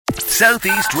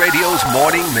Southeast Radio's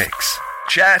morning mix.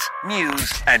 Chat,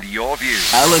 news and your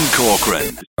views. Alan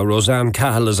Corcoran. Roseanne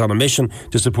Cahill is on a mission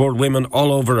to support women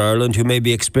all over Ireland who may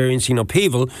be experiencing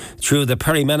upheaval through the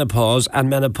perimenopause and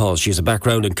menopause. She has a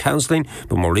background in counselling,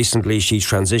 but more recently she's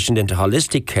transitioned into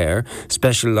holistic care,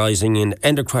 specialising in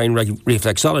endocrine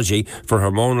reflexology for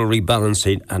hormonal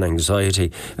rebalancing and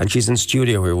anxiety. And she's in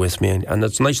studio here with me, and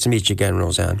it's nice to meet you again,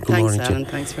 Roseanne. Good morning, Alan.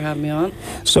 Thanks for having me on.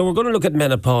 So we're going to look at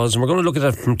menopause, and we're going to look at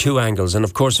it from two angles. And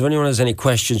of course, if anyone has any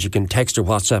questions, you can text or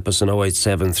WhatsApp us on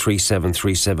 087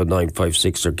 3737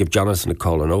 956 or give Jonathan a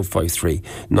call on 053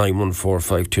 914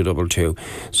 5222.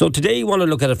 So today you want to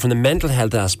look at it from the mental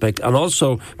health aspect and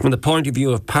also from the point of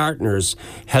view of partners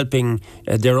helping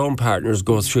their own partners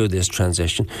go through this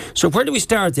transition. So where do we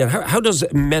start then? How does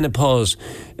menopause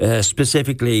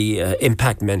specifically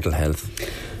impact mental health?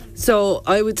 So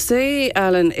I would say,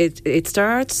 Alan, it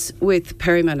starts with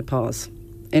perimenopause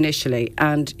initially,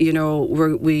 and you know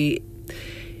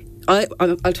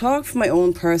I'll talk from my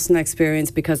own personal experience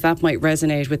because that might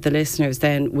resonate with the listeners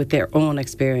then with their own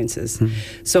experiences.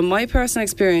 So my personal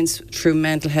experience through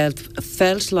mental health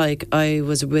felt like I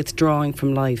was withdrawing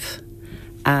from life.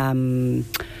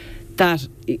 That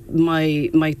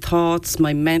my thoughts,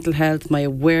 my mental health, my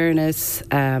awareness,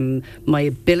 my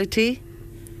ability,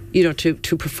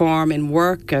 to perform in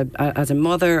work as a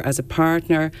mother, as a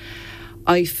partner,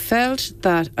 I felt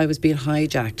that I was being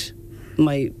hijacked.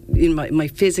 My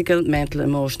physical, mental,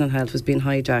 emotional health was being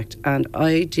hijacked, and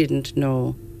I didn't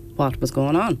know what was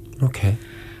going on. Okay.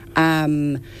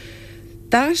 That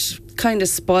kind of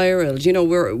spiraled.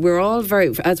 We're all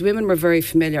as women, we're very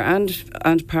familiar,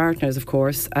 and partners, of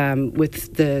course,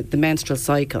 with the menstrual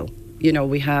cycle.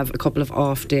 We have a couple of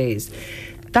off days.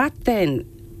 That then,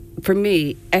 for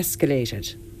me,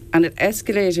 escalated. And it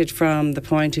escalated from the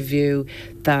point of view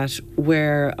that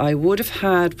where I would have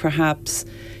had perhaps,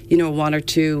 one or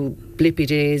two blippy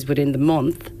days within the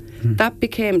month, that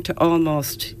became to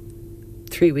almost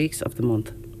 3 weeks of the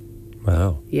month.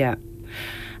 Wow. Yeah.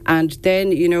 And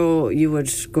then, you would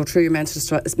go through your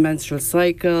menstrual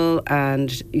cycle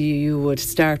and you would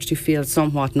start to feel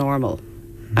somewhat normal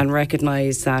and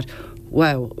recognise that,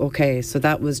 wow, okay, so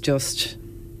that was just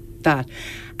that.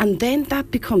 And then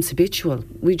that becomes habitual.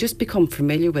 We just become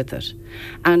familiar with it.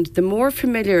 And the more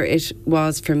familiar it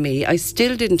was for me, I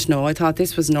still didn't know. I thought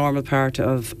this was a normal part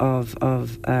of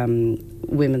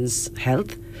women's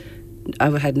health.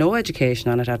 I had no education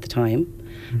on it at the time.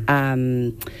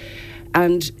 And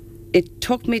it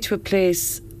took me to a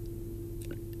place,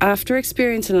 after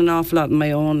experiencing an awful lot in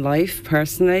my own life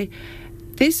personally,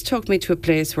 this took me to a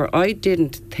place where I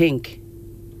didn't think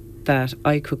that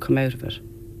I could come out of it.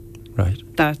 Right.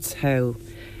 That's how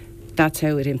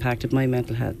it impacted my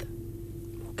mental health.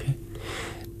 Okay.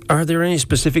 Are there any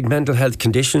specific mental health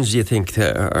conditions, do you think,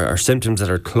 or symptoms that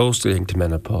are closely linked to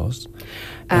menopause?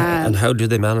 And how do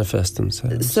they manifest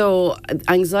themselves? So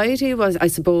anxiety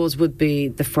would be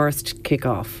the first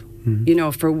kick-off.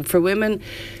 For women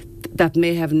that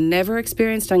may have never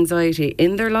experienced anxiety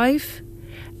in their life,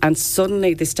 and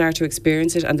suddenly they start to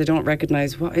experience it and they don't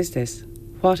recognise, what is this?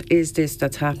 What is this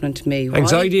that's happening to me?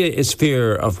 Anxiety is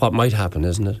fear of what might happen,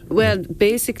 isn't it? Well,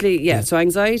 basically, yeah. So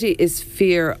anxiety is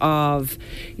fear of,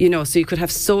 so you could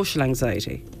have social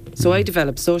anxiety. So I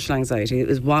developed social anxiety. It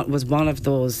was one of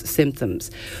those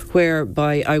symptoms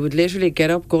whereby I would literally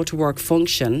get up, go to work,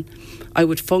 function. I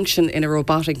would function in a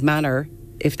robotic manner,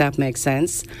 if that makes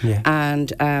sense. Yeah.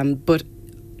 And but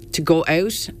to go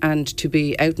out and to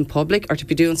be out in public or to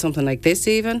be doing something like this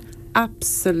even,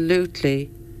 absolutely,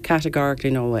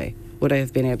 categorically no way would I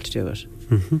have been able to do it.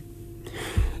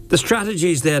 The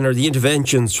strategies then, or the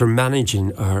interventions for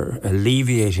managing or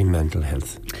alleviating mental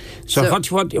health. So what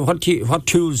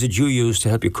tools did you use to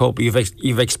help you cope?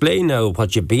 You've explained now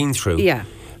what you've been through. Yeah.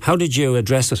 How did you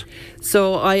address it?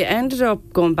 So I ended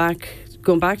up going back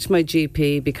to my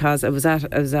GP because I was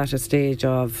at a stage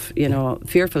of,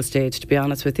 fearful stage, to be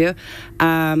honest with you.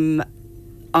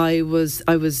 I was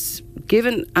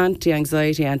given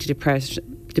anti-anxiety,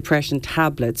 antidepression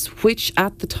tablets, which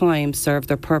at the time served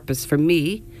their purpose for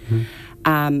me.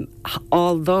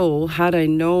 Although had I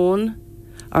known,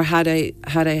 or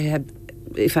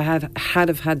if I had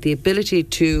had the ability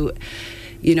to,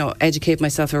 educate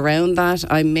myself around that,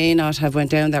 I may not have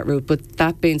went down that route. But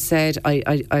that being said,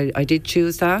 I did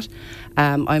choose that.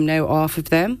 I'm now off of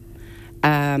them.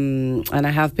 And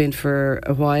I have been for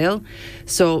a while.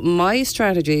 So my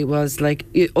strategy was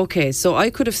so I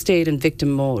could have stayed in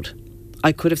victim mode.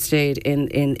 I could have stayed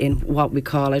in what we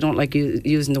call, I don't like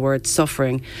using the word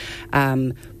suffering,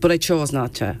 but I chose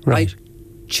not to. Right. I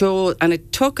chose, and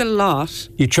it took a lot.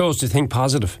 You chose to think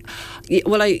positive.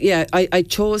 I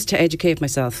chose to educate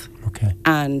myself. Okay.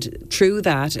 And through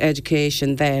that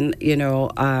education, then,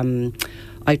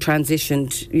 I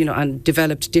transitioned, and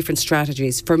developed different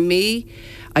strategies. For me,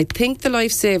 I think the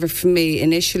lifesaver for me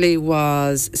initially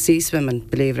was sea swimming,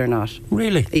 believe it or not.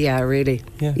 Really? Yeah, really.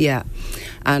 Yeah.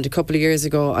 And a couple of years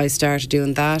ago, I started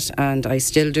doing that, and I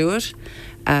still do it.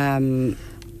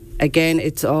 Again,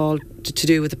 it's all to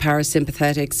do with the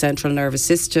parasympathetic central nervous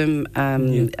system,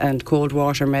 and cold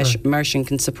water immersion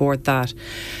can support that.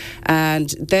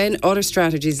 And then other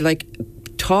strategies like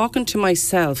talking to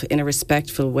myself in a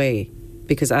respectful way,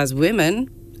 because as women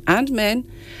and men,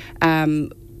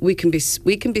 we can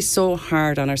be so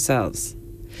hard on ourselves.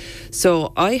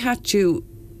 So I had to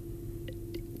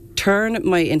turn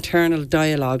my internal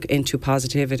dialogue into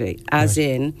positivity, as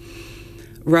in,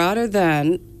 rather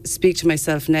than speak to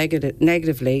myself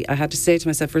negatively, I had to say to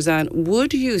myself, Roseanne,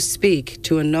 would you speak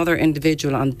to another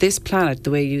individual on this planet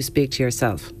the way you speak to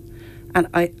yourself? And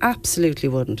I absolutely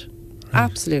wouldn't.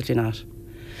 Absolutely not.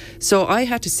 So I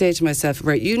had to say to myself,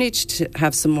 right, you need to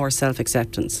have some more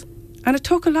self-acceptance. And it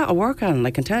took a lot of work, Alan,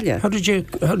 I can tell you. How did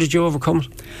you overcome it?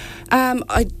 A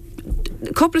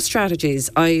couple of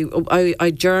strategies. I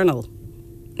journal.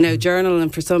 Now,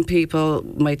 journaling for some people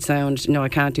might sound, no, I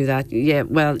can't do that. Yeah,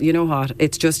 well, you know what?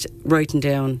 It's just writing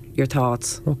down your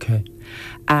thoughts. Okay.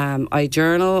 I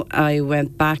journal. I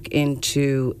went back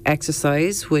into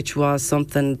exercise, which was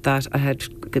something that I had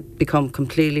become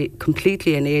completely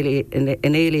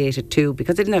annihilated to,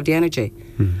 because I didn't have the energy.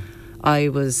 I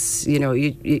was,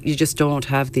 you just don't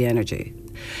have the energy.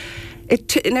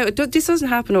 This doesn't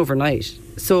happen overnight.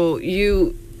 So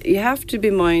you have to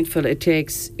be mindful. It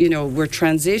takes, we're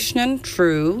transitioning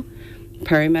through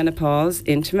perimenopause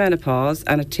into menopause,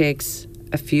 and it takes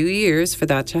a few years for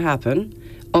that to happen,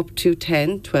 up to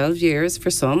 10, 12 years for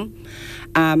some.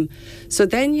 So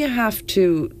then you have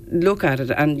to look at it,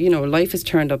 and, life is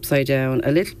turned upside down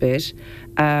a little bit.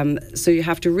 So you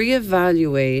have to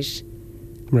reevaluate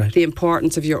the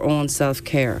importance of your own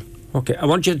self-care. Okay, I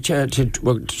want you to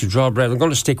draw a breath. I'm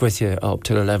going to stick with you up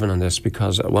till 11 on this,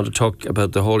 because I want to talk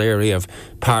about the whole area of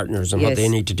partners and what they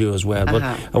need to do as well. But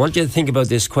I want you to think about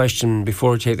this question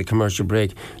before we take the commercial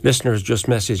break. Listeners just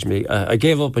messaged me. I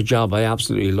gave up a job I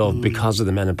absolutely loved because of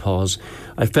the menopause.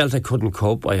 I felt I couldn't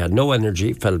cope. I had no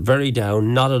energy, felt very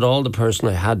down, not at all the person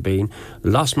I had been,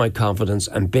 lost my confidence,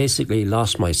 and basically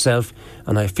lost myself.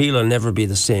 And I feel I'll never be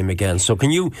the same again. So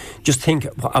can you just think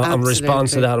a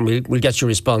response to that, and we'll get your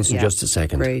response in just a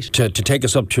second. Great. To take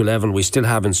us up to 11, we still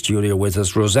have in studio with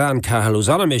us Roseanne Cahill, who's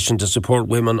on a mission to support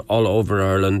women all over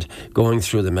Ireland going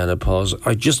through the menopause.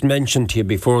 I just mentioned to you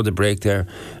before the break there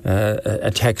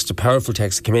a powerful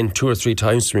text that came in 2 or 3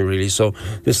 times to me, really. So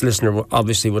this listener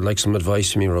obviously would like some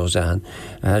advice from you, Roseanne.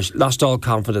 She lost all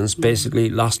confidence,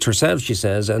 basically lost herself, she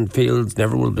says, and feels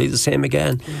never will be the same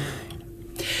again.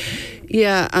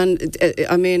 Yeah, and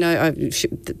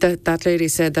that lady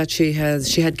said that she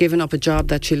had given up a job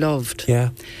that she loved.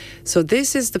 Yeah. So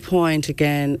this is the point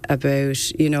again about,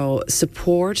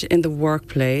 support in the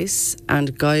workplace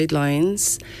and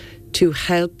guidelines to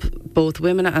help both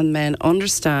women and men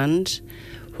understand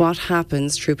what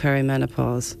happens through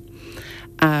perimenopause.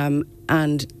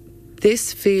 And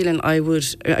this feeling, I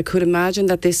could imagine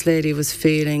that this lady was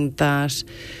feeling that,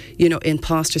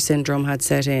 imposter syndrome had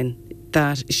set in.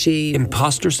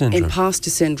 Imposter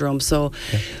syndrome. So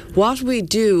what we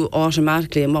do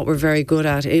automatically, and what we're very good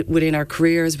at within our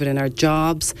careers, within our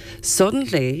jobs,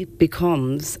 suddenly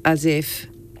becomes as if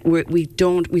we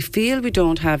feel we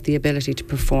don't have the ability to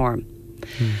perform.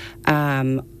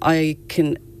 I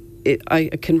can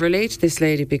relate to this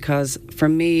lady, because for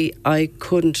me, I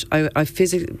couldn't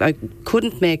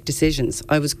make decisions.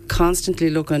 I was constantly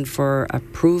looking for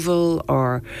approval,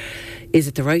 or is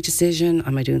it the right decision?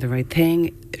 Am I doing the right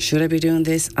thing? Should I be doing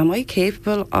this? Am I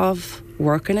capable of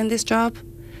working in this job?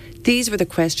 These were the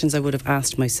questions I would have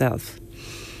asked myself.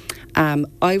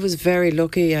 I was very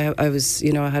lucky. I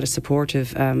had a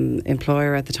supportive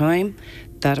employer at the time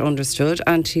that understood,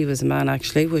 and he was a man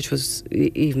actually, which was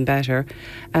even better.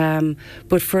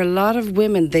 But for a lot of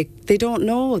women, they don't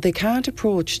know. They can't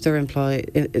approach their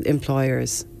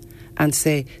employers and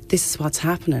say, this is what's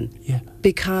happening. Yeah.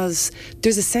 Because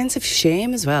there's a sense of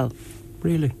shame as well.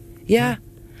 Really? Yeah.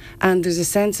 And there's a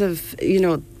sense of,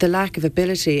 the lack of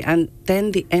ability, and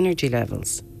then the energy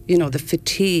levels, the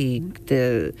fatigue,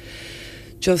 the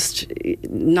just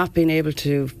not being able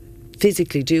to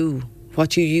physically do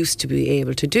what you used to be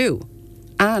able to do.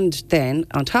 And then,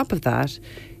 on top of that,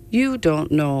 you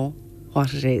don't know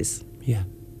what it is. Yeah.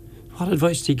 What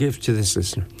advice do you give to this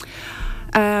listener?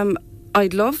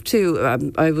 I'd love to.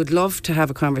 I would love to have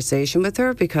a conversation with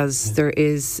her, because there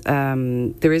is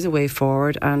a way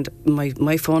forward, and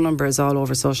my phone number is all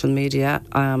over social media.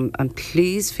 And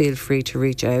please feel free to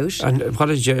reach out. And what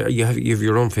is you have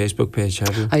your own Facebook page,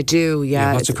 have you? I do.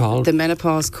 Yeah. What's it called? The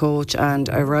Menopause Coach and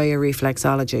Araya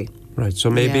Reflexology. Right, so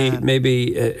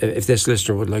maybe if this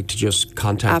listener would like to just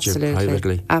contact you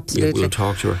privately, we'll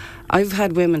talk to her. I've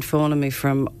had women phoning me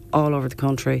from all over the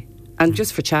country, and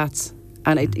just for chats.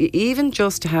 And even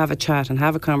just to have a chat and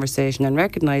have a conversation and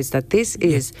recognise that this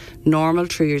is normal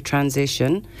through your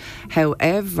transition.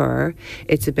 However,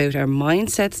 it's about our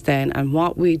mindsets then, and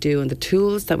what we do and the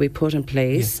tools that we put in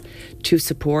place to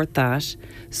support that.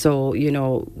 So,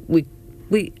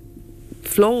 we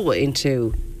flow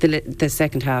into the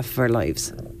second half of our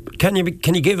lives. Can you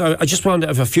give? I just want to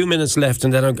have a few minutes left,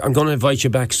 and then I'm going to invite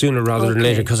you back sooner rather than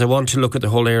later, because I want to look at the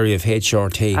whole area of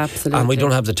HRT. Absolutely. And we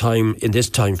don't have the time in this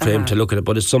time frame to look at it,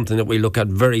 but it's something that we look at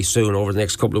very soon over the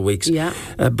next couple of weeks. Yeah.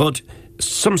 But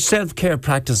some self-care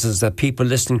practices that people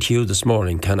listening to you this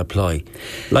morning can apply,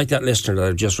 like that listener that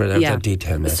I've just read out that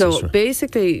detailed message. So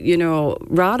basically,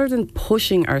 rather than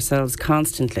pushing ourselves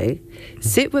constantly,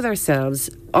 sit with ourselves,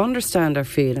 understand our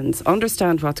feelings,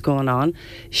 understand what's going on,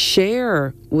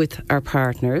 share with our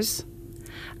partners,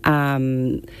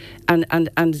 and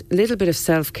a little bit of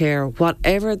self-care,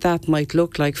 whatever that might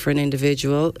look like for an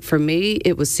individual. For me,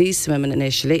 it was sea swimming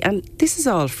initially, and this is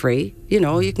all free. You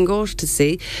can go to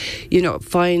sea,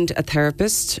 find a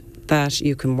therapist that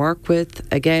you can work with.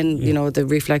 Again, the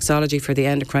reflexology for the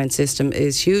endocrine system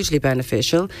is hugely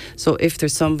beneficial. So if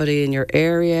there's somebody in your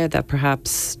area that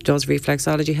perhaps does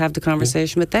reflexology, have the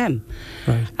conversation with them.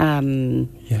 Right.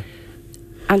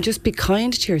 And just be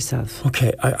kind to yourself.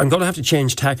 Okay, I'm going to have to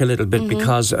change tack a little bit,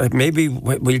 because maybe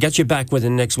we'll get you back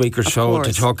within the next week or so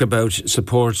to talk about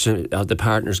supports of the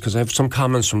partners, because I have some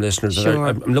comments from listeners. Sure.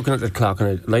 I'm looking at the clock,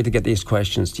 and I'd like to get these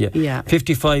questions to you. Yeah.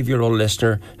 55-year-old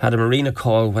listener, had a marina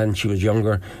call when she was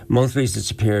younger, monthlies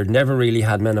disappeared, never really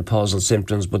had menopausal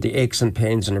symptoms, but the aches and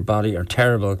pains in her body are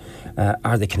terrible.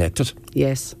 Are they connected?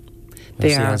 Yes,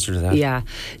 That's the answer to that. Yeah,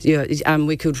 and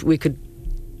we could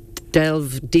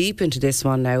delve deep into this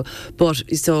one now, but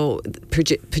so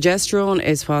progesterone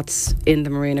is what's in the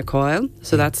marina coil,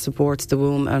 so that supports the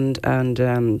womb, and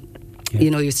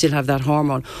you still have that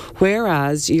hormone,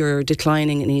 whereas you're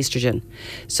declining in estrogen,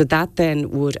 so that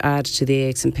then would add to the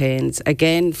aches and pains.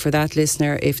 Again, for that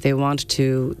listener, if they want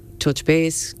to touch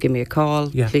base, give me a call.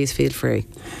 Please feel free.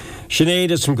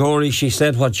 Sinead is from Gorey. She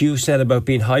said what you said about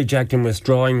being hijacked and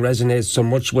withdrawing resonates so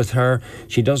much with her.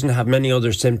 She doesn't have many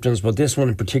other symptoms, but this one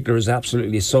in particular is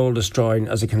absolutely soul destroying,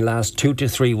 as it can last 2 to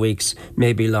 3 weeks,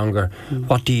 maybe longer.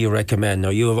 What do you recommend?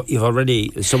 Now, you've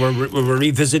already, so we're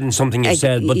revisiting something you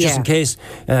said, but just in case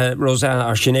Roseanne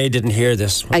or Sinead didn't hear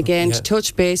this. Again, to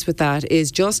touch base with that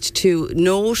is just to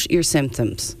note your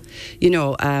symptoms.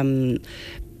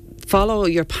 Follow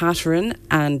your pattern,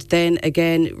 and then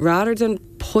again, rather than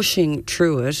pushing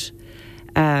through it,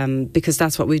 because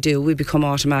that's what we do, we become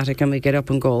automatic and we get up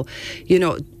and go.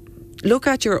 Look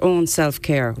at your own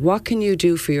self-care. What can you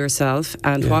do for yourself,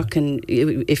 and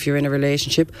if you're in a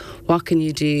relationship, what can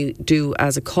you do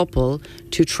as a couple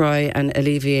to try and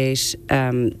alleviate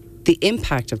the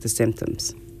impact of the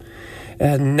symptoms?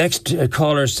 Next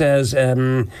caller says,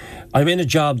 I'm in a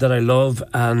job that I love,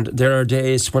 and there are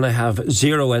days when I have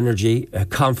zero energy,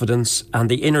 confidence, and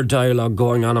the inner dialogue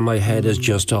going on in my head is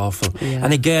just awful.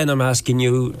 And again, I'm asking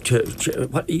you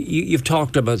you've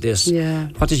talked about this.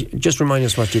 Just remind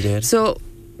us what you did. So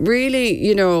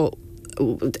really,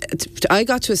 I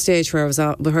got to a stage where I was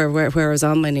where I was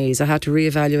on my knees. I had to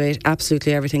reevaluate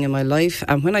absolutely everything in my life,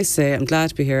 and when I say I'm glad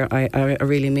to be here, I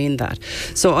really mean that.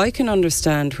 So I can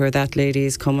understand where that lady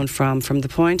is coming from the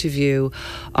point of view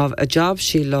of a job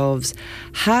she loves.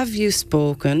 Have you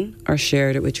spoken or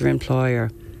shared it with your employer?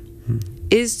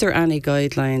 Is there any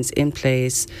guidelines in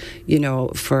place,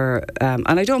 for,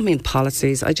 and I don't mean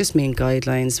policies, I just mean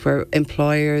guidelines where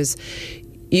employers,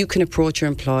 you can approach your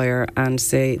employer and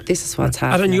say, this is what's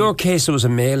happening. And in your case, it was a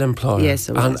male employer. Yes,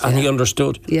 it was. And he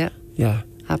understood. Yeah.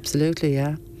 Absolutely,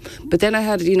 yeah. But then I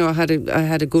had, I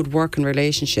had a good working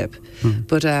relationship.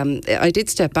 But I did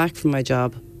step back from my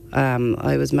job.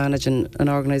 I was managing a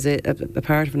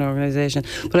part of an organisation,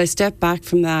 but I stepped back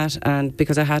from that, and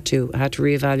because I had to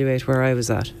reevaluate where I was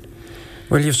at.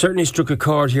 Well, you've certainly struck a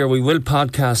chord here. We will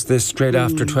podcast this straight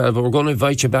after 12, but we're going to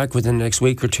invite you back within the next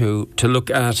week or two to look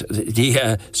at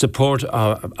the support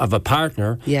of a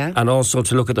partner, and also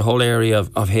to look at the whole area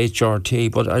of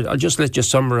HRT. But I'll just let you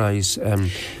summarise.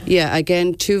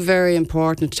 Again, two very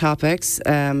important topics.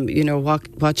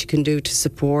 What you can do to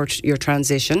support your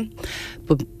transition.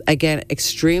 But again,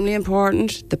 extremely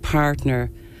important, the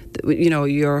partner,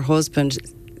 your husband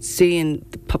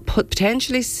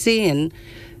potentially seeing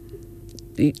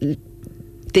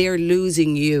they're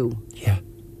losing you. Yeah.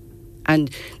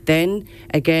 And then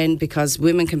again, because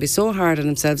women can be so hard on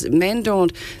themselves, men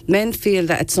feel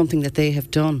that it's something that they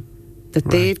have done, that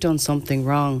they've done something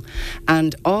wrong,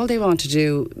 and all they want to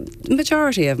do, the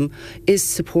majority of them, is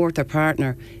support their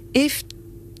partner. If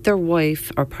their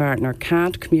wife or partner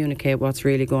can't communicate what's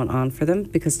really going on for them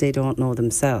because they don't know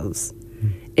themselves,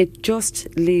 it just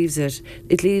leaves a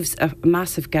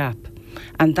massive gap.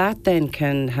 And that then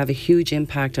can have a huge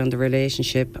impact on the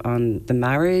relationship, on the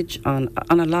marriage, on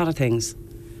a lot of things,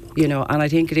 And I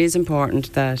think it is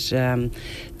important that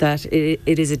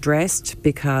it is addressed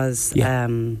because.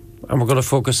 And we're going to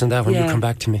focus on that when you come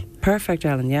back to me. Perfect,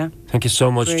 Alan. Yeah. Thank you so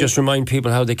much. Great. Just remind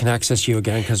people how they can access you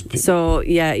again,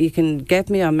 you can get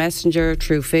me on Messenger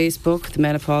through Facebook, the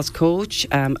Menopause Coach,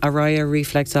 Araya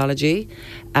Reflexology.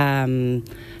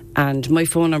 And my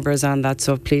phone number is on that,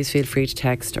 so please feel free to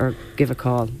text or give a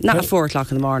call. Not at 4 o'clock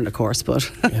in the morning, of course, but...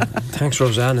 Thanks,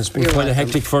 Roseanne. It's been quite a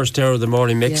hectic first hour of the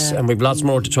morning mix, and we've lots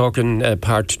more to talk in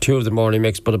part 2 of the morning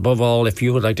mix. But above all, if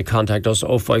you would like to contact us,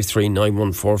 053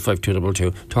 914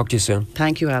 5222. Talk to you soon.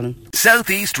 Thank you, Alan.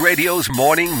 Southeast Radio's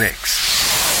morning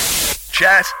mix.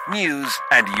 Chat, news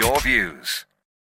and your views.